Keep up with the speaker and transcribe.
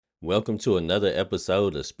Welcome to another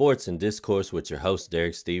episode of Sports and Discourse with your host,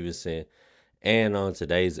 Derek Stevenson. And on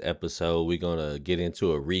today's episode, we're going to get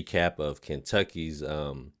into a recap of Kentucky's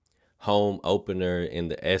home opener in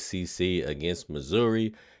the SEC against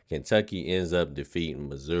Missouri. Kentucky ends up defeating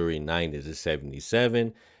Missouri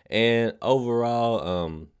 90-77. And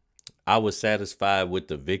overall, I was satisfied with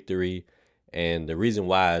the victory. And the reason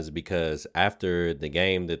why is because after the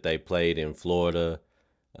game that they played in Florida,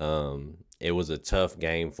 it was a tough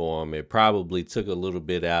game for them. It probably took a little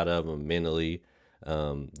bit out of them mentally.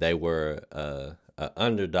 They were an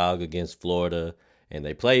underdog against Florida, and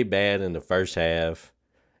they played bad in the first half.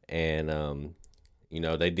 And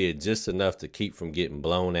they did just enough to keep from getting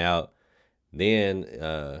blown out. Then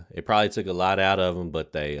it probably took a lot out of them,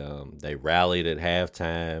 but they rallied at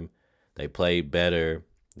halftime. They played better.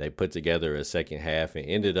 They put together a second half and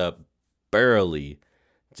ended up barely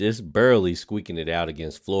just barely squeaking it out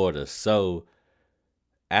against Florida. So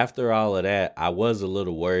after all of that, I was a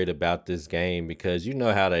little worried about this game because you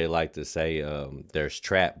know how they like to say there's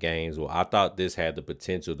trap games. Well, I thought this had the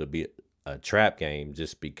potential to be a trap game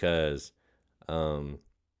just because, um,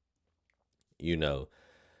 you know,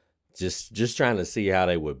 just trying to see how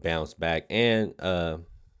they would bounce back. And,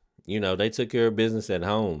 they took care of business at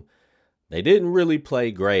home. They didn't really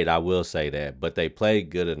play great, I will say that, but they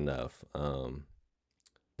played good enough.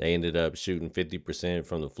 They ended up shooting 50%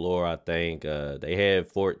 from the floor, I think. They had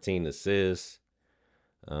 14 assists.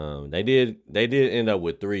 They did end up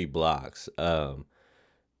with 3 blocks. But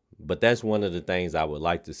that's one of the things I would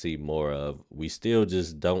like to see more of. We still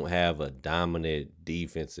just don't have a dominant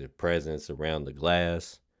defensive presence around the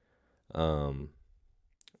glass. Um,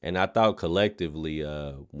 and I thought collectively,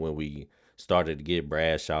 when we started to get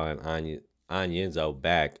Bradshaw and Onyenzo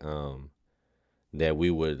back, that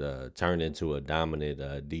we would turn into a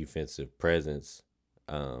dominant defensive presence,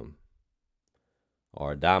 um,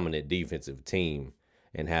 or a dominant defensive team,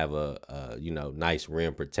 and have a nice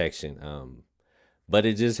rim protection. But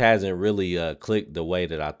it just hasn't really clicked the way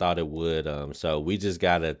that I thought it would. So we just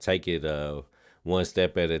gotta take it one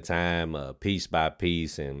step at a time, piece by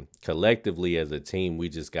piece, and collectively as a team, we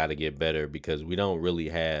just gotta get better because we don't really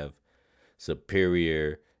have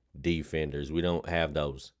superior defenders. We don't have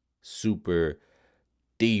those super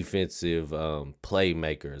defensive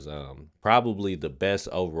playmakers. Probably the best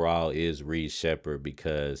overall is Reed Shepherd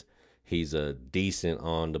because he's a decent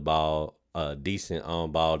on ball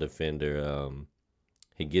defender.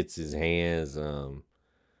 He gets his hands in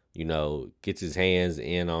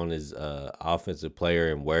on his offensive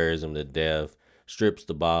player and wears him to death, strips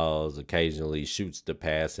the balls occasionally, shoots the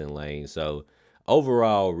passing lane. So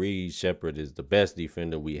overall, Reed Shepherd is the best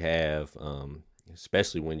defender we have,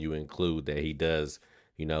 especially when you include that he does,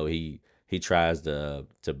 he tries to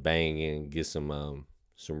bang and get some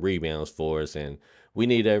rebounds for us, and we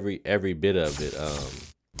need every bit of it.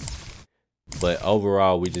 But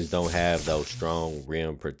overall, we just don't have those strong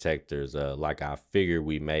rim protectors like I figured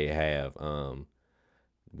we may have.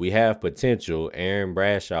 We have potential. Aaron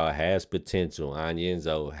Bradshaw has potential.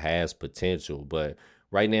 Onyenzo has potential. But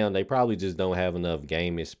right now, they probably just don't have enough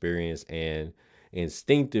game experience. And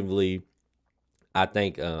instinctively, I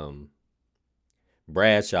think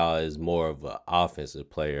Bradshaw is more of an offensive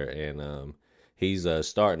player. And he's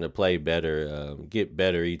starting to play better, get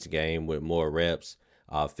better each game with more reps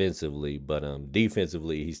offensively, but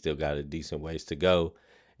defensively, he still got a decent ways to go.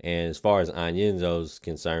 And as far as Onyenzo's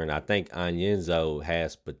concerned, I think Onyenzo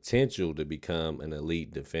has potential to become an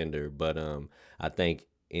elite defender, but I think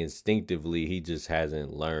instinctively he just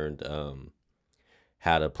hasn't learned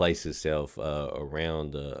how to place himself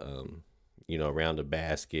around the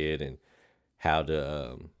basket and how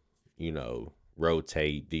to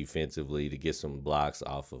rotate defensively to get some blocks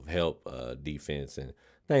off of help defense and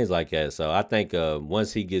things like that. So I think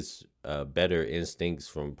once he gets better instincts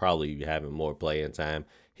from probably having more playing time,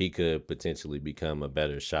 he could potentially become a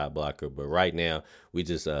better shot blocker. But right now, we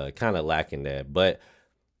just kind of lacking that. But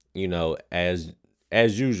as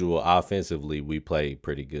usual, offensively, we played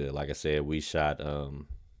pretty good. Like I said, we shot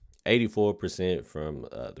 84% from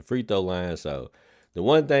the free throw line. So the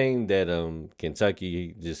one thing that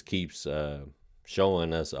Kentucky just keeps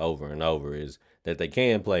showing us over and over is that they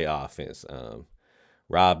can play offense.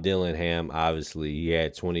 Rob Dillingham, obviously, he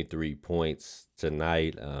had 23 points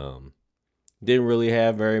tonight. Didn't really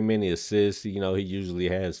have very many assists. He usually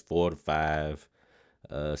has 4 to 5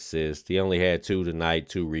 assists. He only had 2 tonight,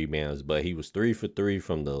 2 rebounds, but he was 3 for 3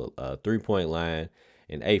 from the 3-point line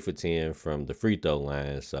and 8 for 10 from the free throw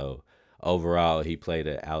line. So overall, he played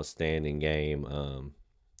an outstanding game.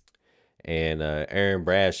 And Aaron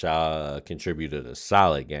Bradshaw contributed a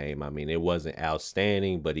solid game. I mean, it wasn't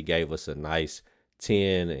outstanding, but he gave us a nice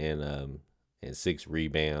 10 and 6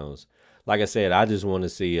 rebounds. Like I said, I just want to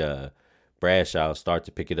see Bradshaw start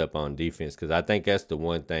to pick it up on defense because I think that's the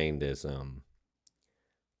one thing that's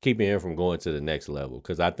keeping him from going to the next level.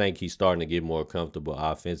 Because I think he's starting to get more comfortable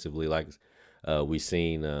offensively. Like we've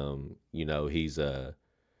seen,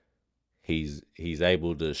 he's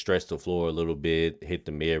able to stretch the floor a little bit, hit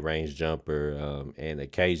the mid range jumper, and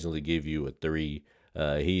occasionally give you a three.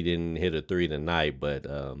 He didn't hit a three tonight, but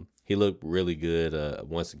he looked really good.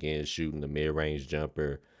 Once again, shooting the mid range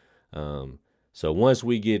jumper. So once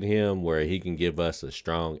we get him where he can give us a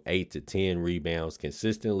strong 8 to 10 rebounds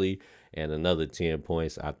consistently and another 10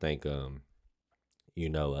 points, I think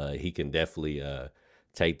he can definitely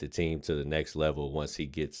take the team to the next level once he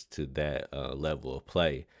gets to that level of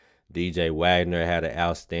play. DJ Wagner had an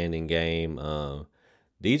outstanding game.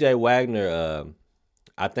 DJ Wagner,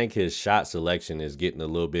 I think his shot selection is getting a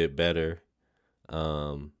little bit better.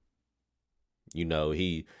 Um,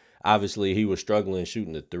 he obviously he was struggling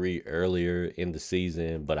shooting the three earlier in the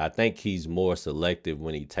season, but I think he's more selective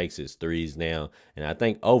when he takes his threes now. And I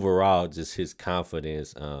think overall, just his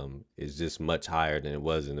confidence is just much higher than it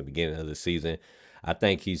was in the beginning of the season. I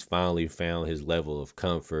think he's finally found his level of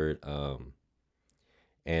comfort.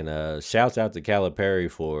 And shouts out to Calipari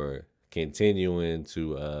for continuing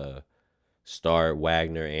to start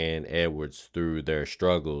Wagner and Edwards through their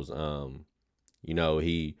struggles.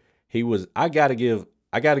 He was I gotta give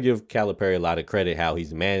Calipari a lot of credit how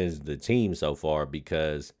he's managed the team so far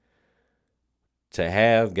because to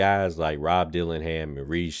have guys like Rob Dillingham and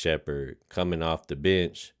Reed Shepherd coming off the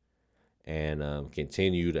bench and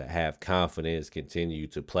continue to have confidence, continue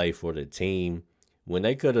to play for the team when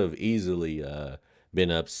they could have easily been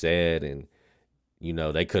upset and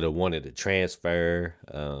they could have wanted to transfer.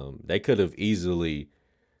 They could have easily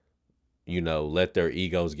let their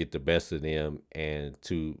egos get the best of them and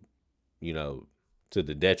you know to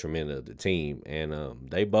the detriment of the team. And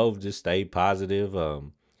they both just stayed positive.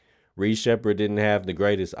 Reed Shepherd didn't have the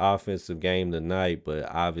greatest offensive game tonight, but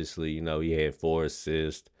obviously, he had 4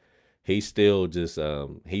 assists. He still just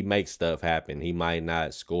he makes stuff happen. He might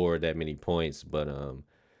not score that many points, but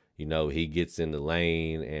he gets in the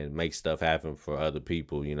lane and makes stuff happen for other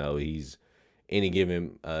people. He's any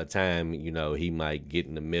given time, he might get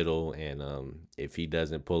in the middle, and if he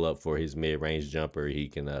doesn't pull up for his mid-range jumper, he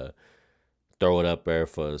can throw it up there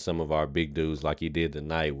for some of our big dudes like he did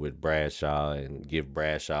tonight with Bradshaw and give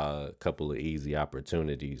Bradshaw a couple of easy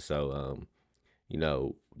opportunities. So,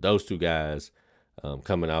 those two guys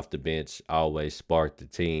coming off the bench always spark the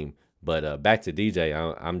team. But back to DJ,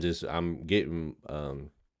 I'm getting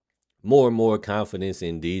more and more confidence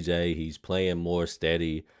in DJ. He's playing more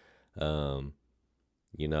steady.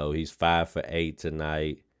 He's 5 for 8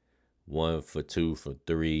 tonight, 1 for 2 from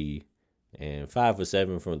three, and 5 for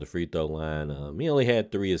 7 from the free throw line. He only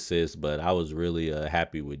had 3 assists, but I was really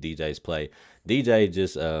happy with DJ's play. DJ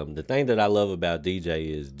just the thing that I love about DJ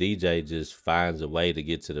is DJ just finds a way to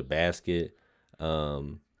get to the basket.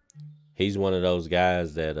 He's one of those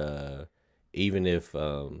guys that even if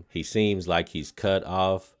he seems like he's cut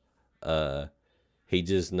off, he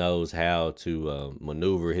just knows how to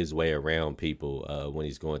maneuver his way around people when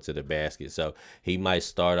he's going to the basket. So he might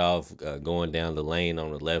start off going down the lane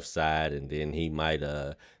on the left side, and then he might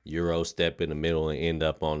Euro step in the middle and end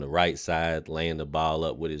up on the right side, laying the ball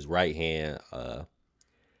up with his right hand,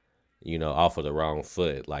 off of the wrong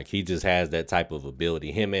foot. Like, he just has that type of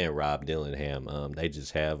ability. Him and Rob Dillingham, they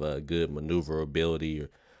just have a good maneuverability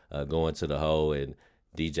going to the hole, and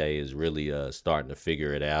DJ is really starting to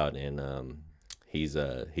figure it out, and he's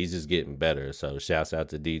just getting better. So shouts out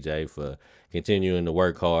to DJ for continuing to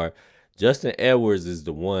work hard. Justin Edwards is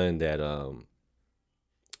the one that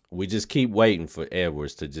we just keep waiting for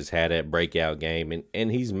Edwards to just have that breakout game,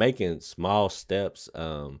 and he's making small steps.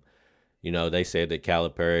 They said that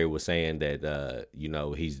Calipari was saying that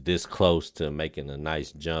he's this close to making a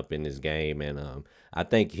nice jump in his game, and I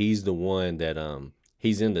think he's the one that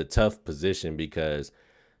he's in the tough position because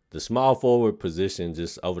the small forward position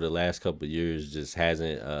just over the last couple of years just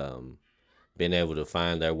hasn't been able to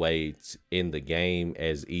find their way in the game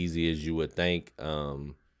as easy as you would think,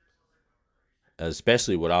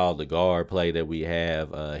 especially with all the guard play that we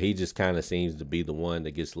have. He just kind of seems to be the one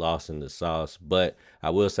that gets lost in the sauce. But I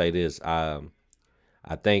will say this, I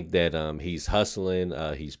think that he's hustling,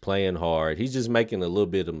 he's playing hard. He's just making a little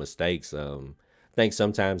bit of mistakes. I think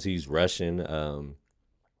sometimes he's rushing,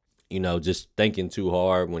 just thinking too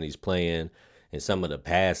hard when he's playing, and some of the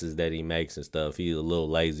passes that he makes and stuff, he's a little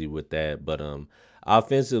lazy with that. But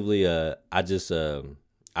offensively, I just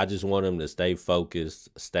want him to stay focused,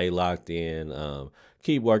 stay locked in,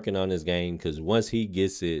 keep working on his game, because once he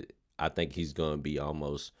gets it, I think he's going to be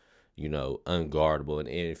almost, unguardable. And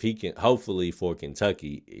if he can, hopefully for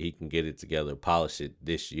Kentucky, he can get it together, polish it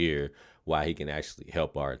this year, while he can actually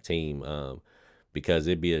help our team. Because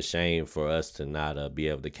it'd be a shame for us to not be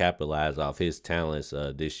able to capitalize off his talents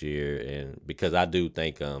this year. And because I do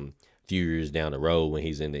think few years down the road when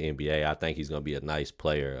he's in the NBA, I think he's going to be a nice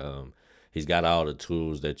player. He's got all the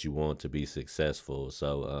tools that you want to be successful.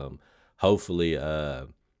 So hopefully,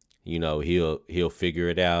 he'll figure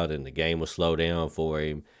it out, and the game will slow down for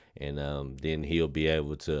him, and then he'll be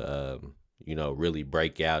able to really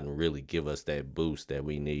break out and really give us that boost that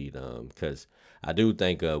we need. Because I do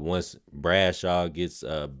think once Bradshaw gets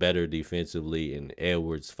better defensively and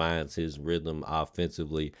Edwards finds his rhythm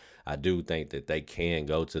offensively, I do think that they can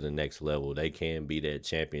go to the next level. They can be that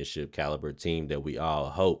championship caliber team that we all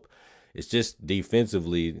hope. It's just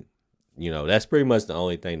defensively, that's pretty much the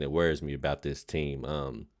only thing that worries me about this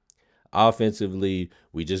team. Offensively,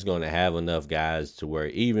 we just going to have enough guys to where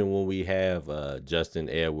even when we have Justin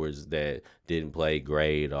Edwards that didn't play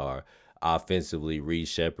great, or offensively Reed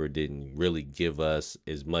Shepherd didn't really give us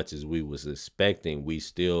as much as we was expecting, we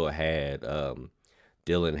still had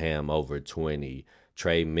Dillingham over 20,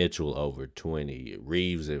 Trey Mitchell over 20,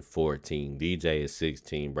 Reeves at 14, DJ at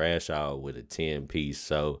 16, Bradshaw with a 10 piece.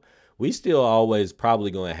 So we still always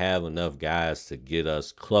probably going to have enough guys to get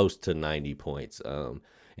us close to 90 points.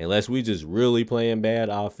 Unless we just really playing bad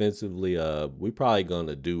offensively, we probably going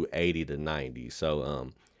to do 80 to 90. So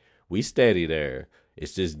we steady there.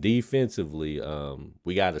 It's just defensively,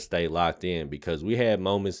 we got to stay locked in, because we had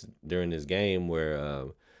moments during this game where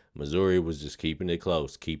Missouri was just keeping it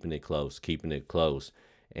close.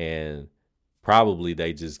 And probably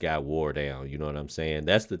they just got wore down. You know what I'm saying?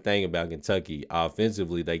 That's the thing about Kentucky.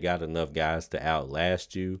 Offensively, they got enough guys to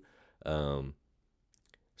outlast you.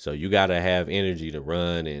 So you got to have energy to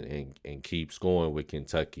run and keep scoring with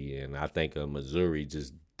Kentucky. And I think Missouri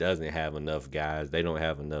just doesn't have enough guys. They don't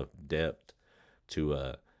have enough depth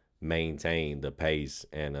to maintain the pace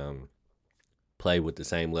and play with the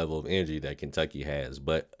same level of energy that Kentucky has.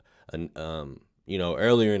 But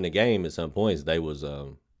earlier in the game, at some points they was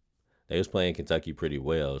playing Kentucky pretty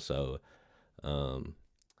well. So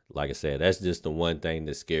like I said, that's just the one thing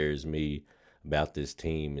that scares me about this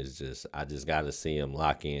team, is I just got to see them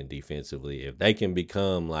lock in defensively. If they can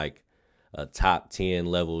become like a top 10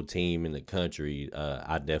 level team in the country,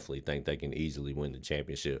 I definitely think they can easily win the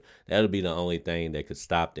championship. That'll be the only thing that could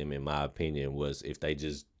stop them, in my opinion, was if they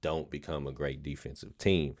just don't become a great defensive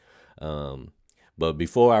team. But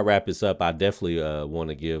before I wrap this up, I definitely want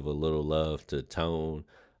to give a little love to Tone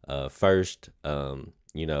first. Tone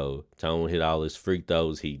hit all his free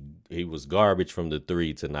throws. He was garbage from the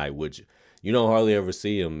three tonight, which you don't hardly ever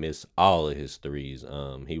see him miss all of his threes.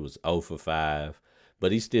 He was 0 for 5,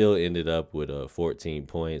 but he still ended up with 14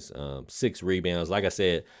 points, 6 rebounds. Like I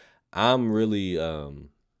said, I'm really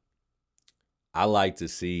I like to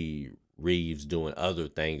see Reeves doing other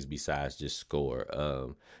things besides just score.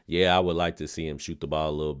 I would like to see him shoot the ball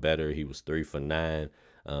a little better. He was 3 for 9.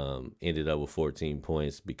 Ended up with 14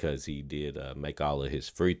 points because he did make all of his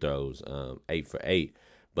free throws, 8 for 8.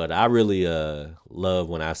 But I really love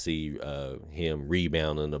when I see him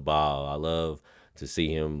rebounding the ball. I love to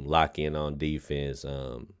see him lock in on defense.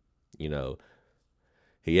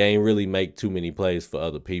 He ain't really make too many plays for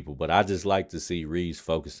other people, but I just like to see Reeves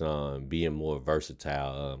focus on being more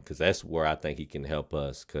versatile, because that's where I think he can help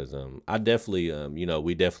us. Because I definitely,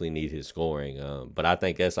 we definitely need his scoring, but I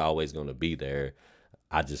think that's always going to be there.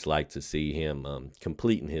 I just like to see him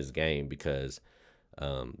completing his game, because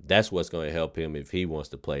that's what's going to help him if he wants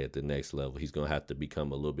to play at the next level. He's going to have to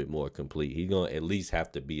become a little bit more complete. He's going to at least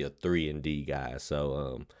have to be a 3-and-D guy.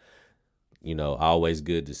 So, always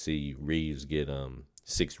good to see Reeves get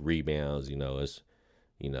 6 rebounds. It's,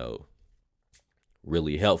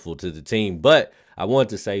 really helpful to the team. But I want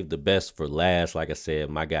to save the best for last. Like I said,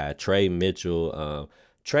 my guy, Trey Mitchell.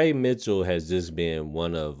 Trey Mitchell has just been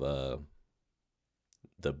one of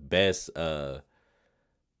the best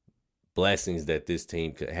blessings that this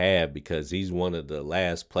team could have, because he's one of the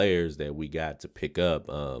last players that we got to pick up,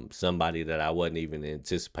 somebody that I wasn't even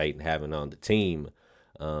anticipating having on the team,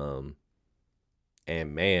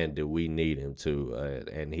 and man, do we need him too,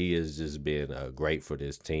 and he has just been great for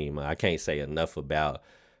this team. I can't say enough about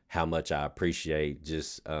how much I appreciate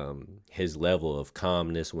just his level of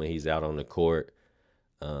calmness when he's out on the court.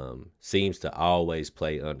 Seems to always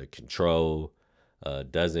play under control.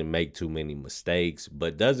 Doesn't make too many mistakes,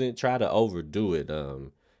 but doesn't try to overdo it.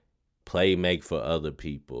 Make for other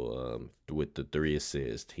people with the 3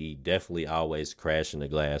 assists. He definitely always crashing the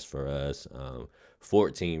glass for us.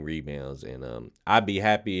 14 rebounds. And I'd be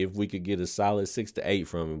happy if we could get a solid 6 to 8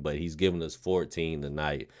 from him, but he's giving us 14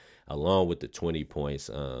 tonight, along with the 20 points.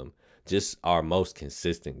 Just our most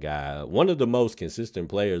consistent guy. One of the most consistent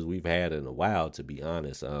players we've had in a while, to be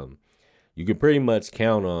honest. You can pretty much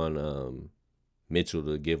count on Mitchell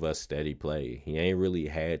to give us steady play. He ain't really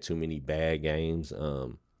had too many bad games.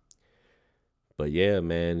 But yeah,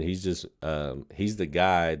 man, he's just he's the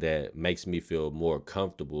guy that makes me feel more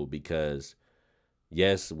comfortable because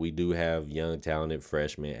yes, we do have young talented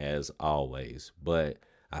freshmen as always, but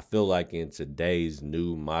I feel like in today's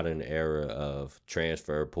new modern era of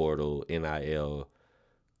transfer portal, NIL,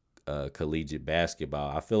 collegiate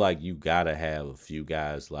basketball, I feel like you gotta have a few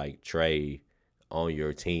guys like Trey on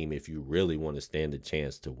your team if you really want to stand a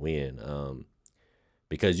chance to win.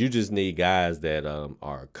 Because you just need guys that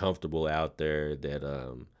are comfortable out there, that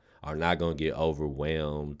are not gonna get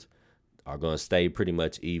overwhelmed, are gonna stay pretty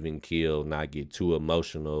much even keel, not get too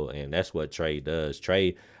emotional, and that's what Trey does.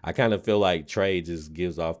 Trey, I kind of feel like Trey just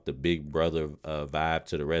gives off the big brother vibe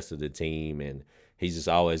to the rest of the team, and he's just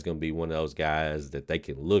always gonna be one of those guys that they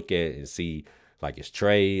can look at and see, like, is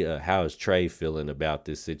Trey, how is Trey feeling about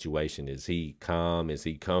this situation? Is he calm? Is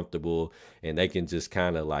he comfortable? And they can just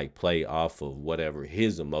kind of like play off of whatever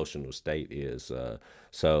his emotional state is.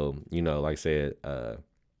 So, like I said,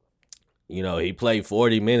 he played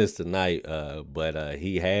 40 minutes tonight, but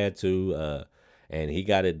he had to, and he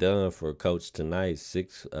got it done for Coach tonight.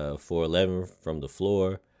 6 for 11 from the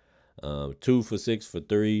floor, 2 for 6 for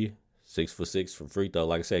 3, 6 for 6 for free throw.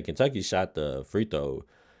 Like I said, Kentucky shot the free throw.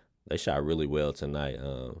 They shot really well tonight,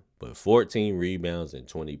 but 14 rebounds and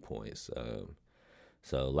 20 points.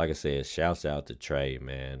 So, like I said, shouts out to Trey,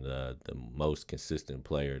 man, the most consistent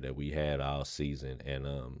player that we had all season, and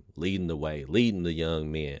leading the way, leading the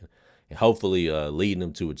young men, and hopefully leading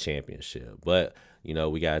them to a championship. But,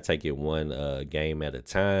 we got to take it one game at a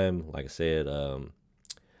time. Like I said,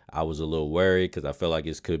 I was a little worried because I felt like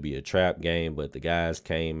this could be a trap game, but the guys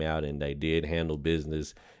came out and they did handle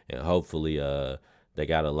business, and hopefully they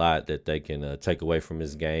got a lot that they can take away from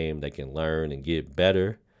this game. They can learn and get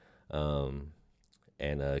better,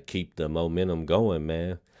 and keep the momentum going,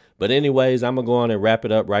 man. But anyways, I'm going to go on and wrap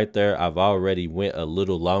it up right there. I've already went a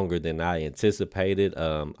little longer than I anticipated.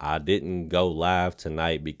 I didn't go live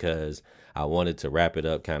tonight because I wanted to wrap it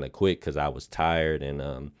up kind of quick because I was tired,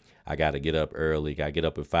 and I got to get up early. Got to get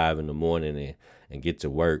up at 5 in the morning and get to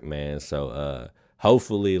work, man. So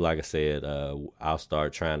hopefully, like I said, I'll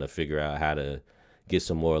start trying to figure out how to get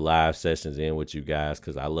some more live sessions in with you guys,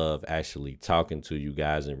 because I love actually talking to you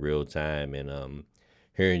guys in real time and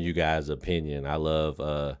hearing you guys' opinion. I love,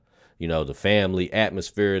 the family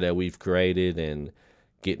atmosphere that we've created and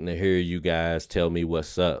getting to hear you guys tell me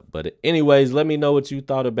what's up. But anyways, let me know what you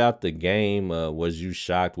thought about the game. Was you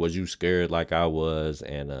shocked? Was you scared like I was?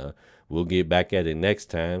 And we'll get back at it next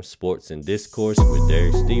time. Sports and Discourse with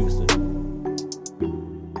Derek Stevenson.